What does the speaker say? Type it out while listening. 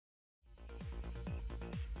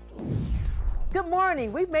Good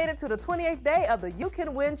morning. We've made it to the 28th day of the You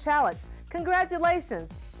Can Win Challenge. Congratulations.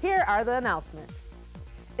 Here are the announcements.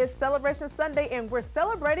 It's Celebration Sunday and we're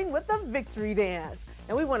celebrating with a victory dance.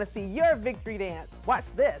 And we want to see your victory dance. Watch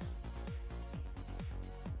this.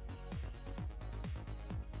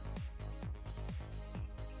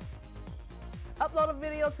 Upload a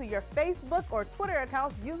video to your Facebook or Twitter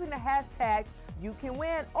accounts using the hashtag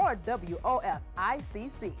YouCanWin or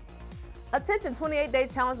WOFICC. Attention 28-Day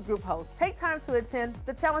Challenge group hosts. Take time to attend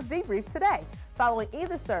the challenge debrief today. Following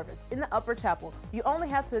either service in the upper chapel, you only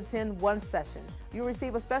have to attend one session. You'll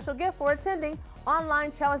receive a special gift for attending.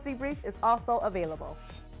 Online challenge debrief is also available.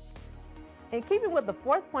 In keeping with the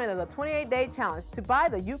fourth point of the 28-Day Challenge, to buy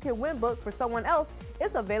the You Can Win book for someone else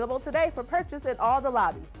is available today for purchase in all the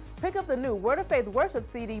lobbies. Pick up the new Word of Faith Worship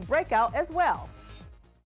CD Breakout as well.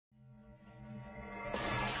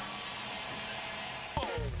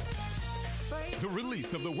 The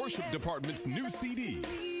release of the worship department's new CD,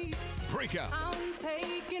 Breakout. I'm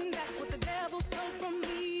taking back what the devil stole from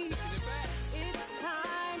me. It's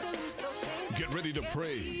time to lose those things. Get ready to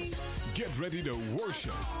praise. Get ready to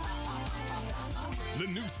worship. The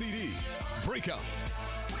new CD, Breakout.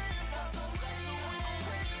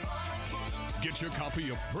 Get your copy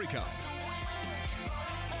of Breakout.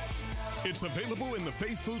 It's available in the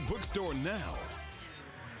Faith Food Bookstore now.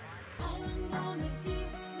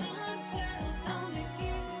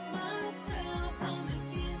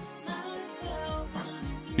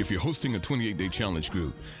 If you're hosting a 28-day challenge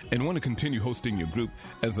group and want to continue hosting your group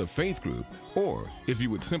as a faith group, or if you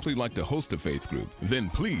would simply like to host a faith group, then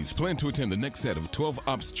please plan to attend the next set of 12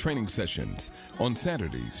 Ops training sessions on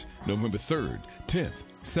Saturdays, November 3rd, 10th,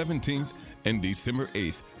 17th, and December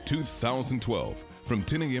 8th, 2012, from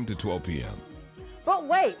 10 a.m. to 12 p.m. But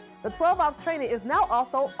wait, the 12 Ops training is now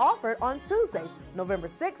also offered on Tuesdays, November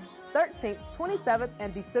 6th, 13th, 27th,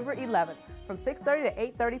 and December 11th, from 6:30 to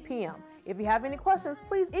 8:30 p.m. If you have any questions,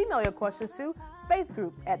 please email your questions to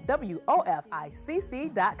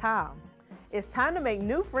faithgroups@woficc.com. It's time to make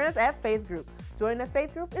new friends at Faith Group. Joining a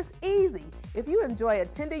Faith Group is easy. If you enjoy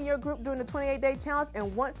attending your group during the 28-day challenge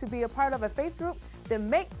and want to be a part of a Faith Group, then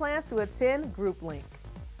make plans to attend Group Link.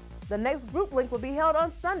 The next Group Link will be held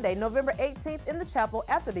on Sunday, November 18th in the chapel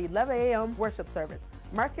after the 11 a.m. worship service.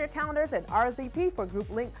 Mark your calendars and RSVP for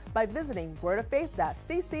Group Link by visiting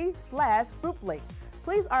wordoffaith.cc/grouplink.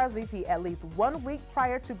 Please RSVP at least 1 week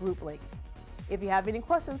prior to Group Link. If you have any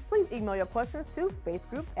questions, please email your questions to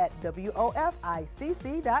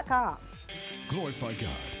faithgroups@woficc.com. Glorify God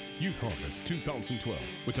Youth Harvest 2012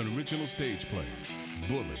 with an original stage play,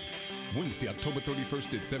 Bully. Wednesday, October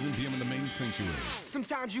 31st at 7 p.m. in the main sanctuary.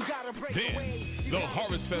 Sometimes you gotta break Then, away. the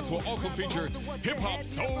Harvest Fest will also feature hip-hop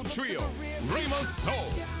soul trio, Rhema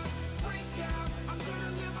Soul.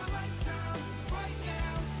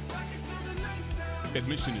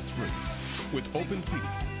 Admission is free with open seating.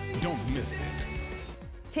 Don't miss it.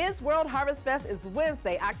 Kids World Harvest Fest is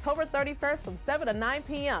Wednesday, October 31st from 7 to 9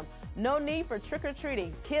 p.m. No need for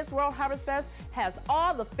trick-or-treating. Kids World Harvest Fest has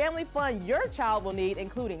all the family fun your child will need,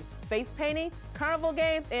 including face painting, carnival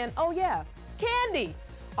games, and oh yeah, candy.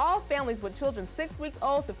 All families with children 6 weeks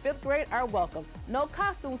old to 5th grade are welcome. No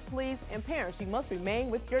costumes, please, and parents, you must remain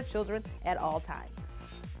with your children at all times.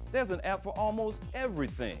 There's an app for almost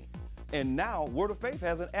everything. And now Word of Faith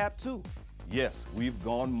has an app too. Yes, we've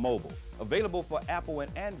gone mobile. Available for Apple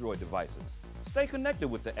and Android devices. Stay connected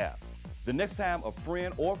with the app. The next time a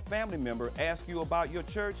friend or family member asks you about your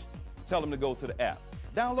church, tell them to go to the app.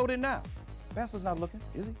 Download it now. Pastor's not looking,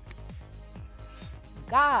 is he?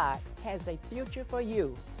 God has a future for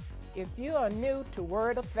you. If you are new to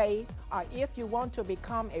Word of Faith, or if you want to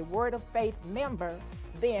become a Word of Faith member,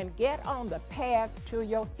 then get on the path to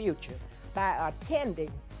your future by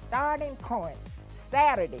attending Starting Point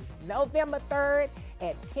Saturday, November 3rd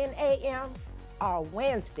at 10 a.m. or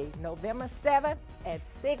Wednesday, November 7th at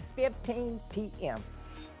 6:15 p.m.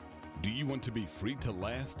 Do you want to be free to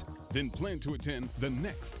last? Then plan to attend the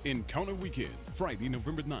next Encounter Weekend, Friday,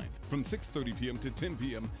 November 9th from 6:30 p.m. to 10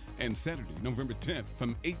 p.m. and Saturday, November 10th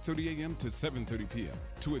from 8:30 a.m. to 7:30 p.m.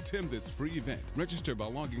 To attend this free event, register by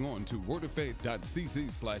logging on to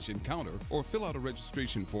wordoffaith.cc/encounter or fill out a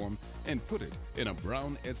registration form and put it in a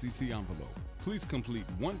brown SEC envelope. Please complete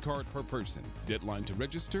 1 card per person. Deadline to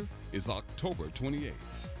register is October 28th.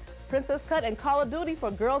 Princess Cut and Call of Duty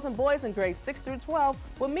for girls and boys in grades 6 through 12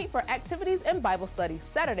 will meet for activities and Bible study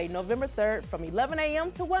Saturday, November 3rd from 11 a.m.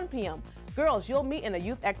 to 1 p.m. Girls, you'll meet in the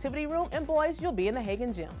youth activity room, and boys, you'll be in the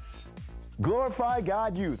Hagen Gym. Glorify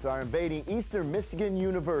God Youth are invading Eastern Michigan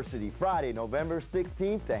University Friday, November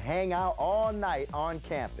 16th to hang out all night on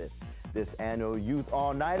campus. This annual Youth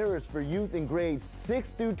All-Nighter is for youth in grades 6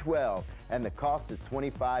 through 12, and the cost is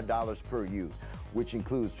 $25 per youth, which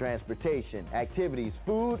includes transportation, activities,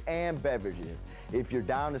 food, and beverages. If you're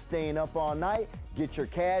down to staying up all night, get your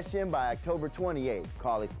cash in by October 28th.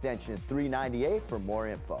 Call extension 398 for more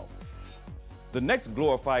info. The next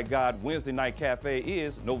Glorify God Wednesday Night Cafe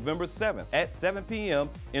is November 7th at 7 p.m.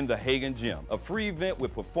 in the Hagen Gym. A free event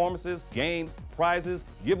with performances, games, prizes,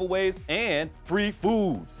 giveaways, and free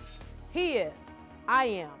food. He is, I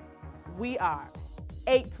am, we are.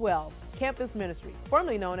 812 Campus Ministry,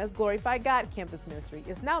 formerly known as Glorify God Campus Ministry,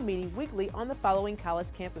 is now meeting weekly on the following college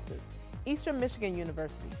campuses: Eastern Michigan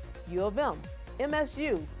University, U of M,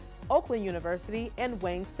 MSU, Oakland University, and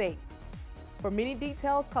Wayne State. For meeting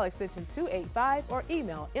details, call extension 285 or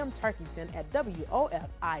email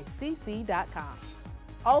mturkington@woficc.com.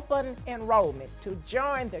 Open enrollment to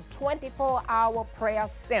join the 24-hour prayer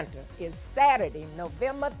center is Saturday,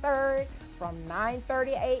 November 3rd from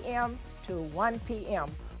 9:30 a.m. to 1 p.m.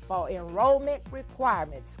 For enrollment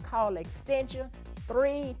requirements, call extension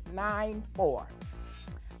 394.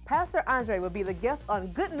 Pastor Andre will be the guest on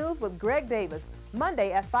Good News with Greg Davis,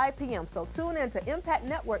 Monday at 5 p.m., so tune in to Impact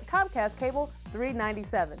Network Comcast Cable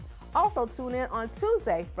 397. Also tune in on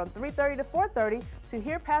Tuesday from 3:30 to 4:30 to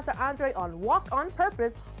hear Pastor Andre on Walk on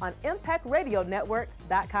Purpose on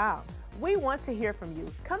ImpactRadioNetwork.com. We want to hear from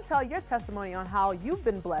you. Come tell your testimony on how you've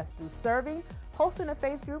been blessed through serving, hosting a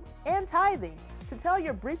faith group, and tithing. To tell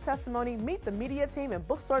your brief testimony, meet the media team in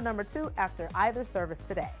bookstore number 2 after either service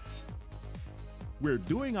today. We're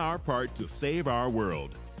doing our part to save our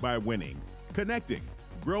world by winning, connecting,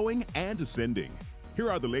 growing, and ascending. Here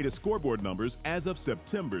are the latest scoreboard numbers as of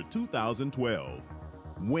September 2012.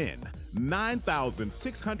 Win,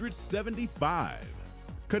 9,675.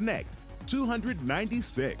 Connect,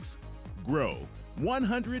 296. Grow,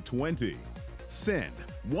 120. Send,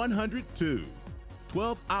 102.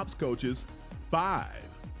 12 ops coaches, 5.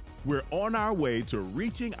 We're on our way to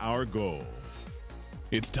reaching our goal.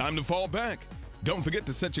 It's time to fall back. Don't forget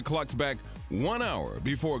to set your clocks back 1 hour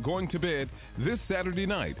before going to bed this Saturday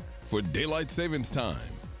night for Daylight Savings Time.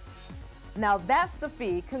 Now that's the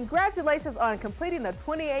fee. Congratulations on completing the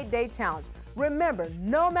 28-day challenge. Remember,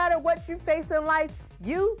 no matter what you face in life,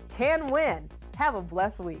 you can win. Have a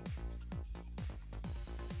blessed week.